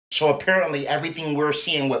So apparently everything we're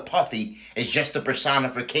seeing with Puffy is just a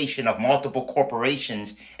personification of multiple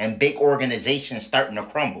corporations and big organizations starting to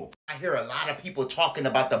crumble. I hear a lot of people talking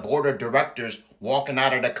about the board of directors walking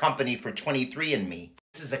out of the company for 23andMe.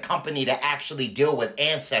 This is a company that actually deal with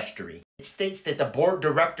ancestry. It states that the board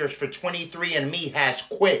directors for 23andMe has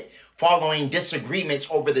quit following disagreements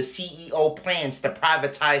over the CEO plans to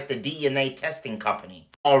privatize the DNA testing company.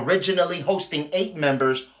 Originally hosting 8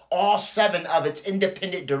 members, all 7 of its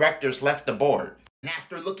independent directors left the board. And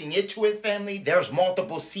after looking into it, family, there's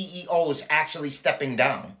multiple CEOs actually stepping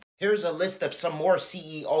down. Here's a list of some more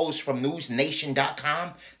CEOs from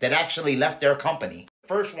NewsNation.com that actually left their company.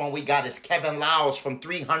 First one we got is Kevin Liles from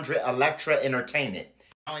 300 Elektra Entertainment.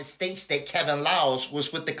 Now it states that Kevin Liles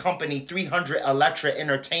was with the company 300 Elektra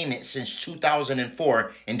Entertainment since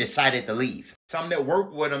 2004 and decided to leave. Some that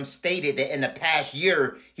worked with him stated that in the past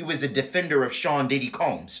year, he was a defender of Sean Diddy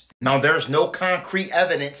Combs. Now there's no concrete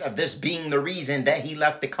evidence of this being the reason that he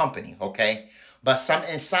left the company, okay? But some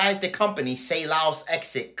inside the company say Liles'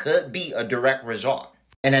 exit could be a direct result.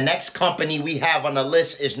 And the next company we have on the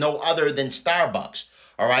list is no other than Starbucks.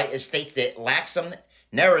 All right, it states that Laxman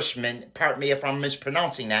Narasimhan, pardon me if I'm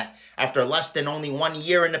mispronouncing that, after less than only 1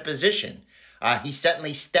 year in the position, he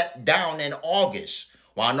suddenly stepped down in August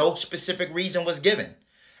while no specific reason was given.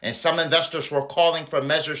 And some investors were calling for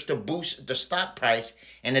measures to boost the stock price,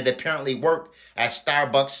 and it apparently worked as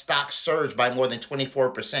Starbucks stock surged by more than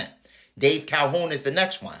 24%. Dave Calhoun is the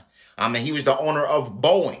next one. And he was the owner of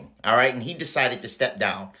Boeing, all right, and he decided to step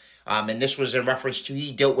down. And this was in reference to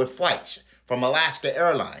he dealt with flights from Alaska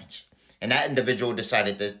Airlines. And that individual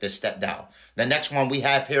decided to step down. The next one we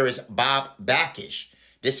have here is Bob Bakish.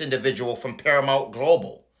 This individual from Paramount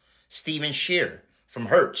Global. Stephen Shear from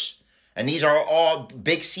Hertz. And these are all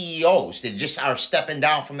big CEOs that just are stepping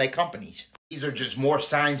down from their companies. These are just more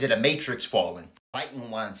signs of the matrix falling.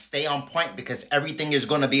 Enlightened ones, stay on point because everything is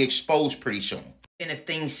going to be exposed pretty soon. And if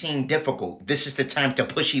things seem difficult, this is the time to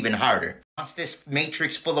push even harder. Once this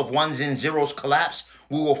matrix full of ones and zeros collapse,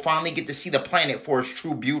 we will finally get to see the planet for its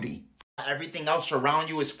true beauty. Everything else around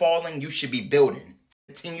you is falling, you should be building.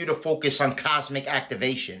 Continue to focus on cosmic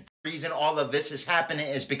activation. The reason all of this is happening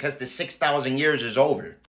is because the 6,000 years is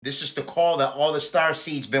over. This is the call that all the star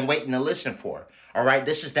seeds been waiting to listen for. All right,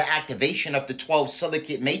 this is the activation of the 12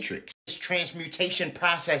 silicate matrix. This transmutation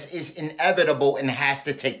process is inevitable and has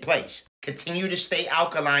to take place. Continue to stay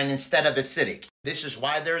alkaline instead of acidic. This is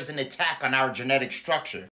why there is an attack on our genetic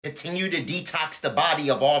structure. Continue to detox the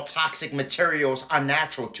body of all toxic materials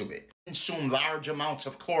unnatural to it. Consume large amounts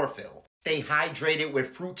of chlorophyll. Stay hydrated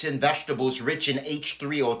with fruits and vegetables rich in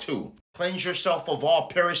H3O2. Cleanse yourself of all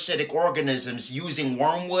parasitic organisms using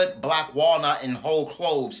wormwood, black walnut, and whole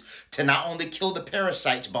cloves to not only kill the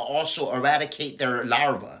parasites but also eradicate their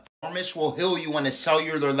larvae. Ormus will heal you on a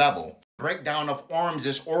cellular level. Breakdown of Orms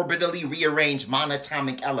is orbitally rearranged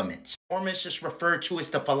monatomic elements. Ormus is referred to as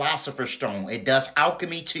the Philosopher's Stone. It does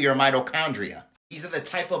alchemy to your mitochondria. These are the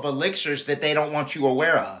type of elixirs that they don't want you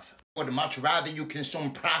aware of. I would much rather you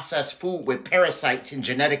consume processed food with parasites and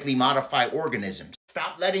genetically modified organisms.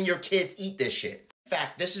 Stop letting your kids eat this shit. In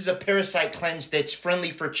fact, this is a parasite cleanse that's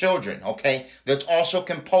friendly for children, okay? That's also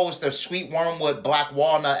composed of sweet wormwood, black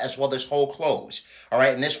walnut, as well as whole cloves. All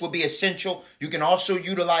right, and this will be essential. You can also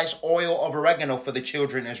utilize oil of oregano for the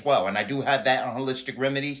children as well. And I do have that on Holistic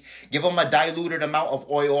Remedies. Give them a diluted amount of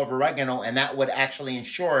oil of oregano, and that would actually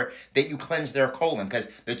ensure that you cleanse their colon because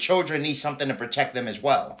the children need something to protect them as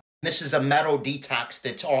well. This is a metal detox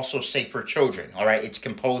that's also safe for children, all right? It's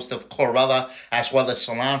composed of chlorella as well as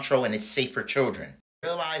cilantro, and it's safe for children.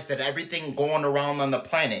 Realize that everything going around on the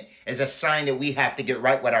planet is a sign that we have to get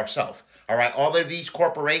right with ourselves, all right? All of these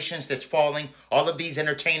corporations that's falling, all of these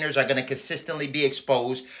entertainers are going to consistently be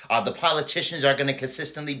exposed. The politicians are going to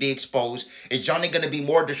consistently be exposed. It's only going to be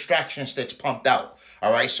more distractions that's pumped out.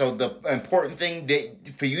 All right, so the important thing that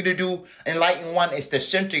for you to do, Enlightened One, is to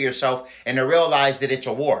center yourself and to realize that it's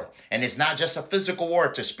a war. And it's not just a physical war,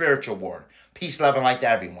 it's a spiritual war. Peace, love, and light to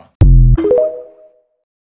everyone.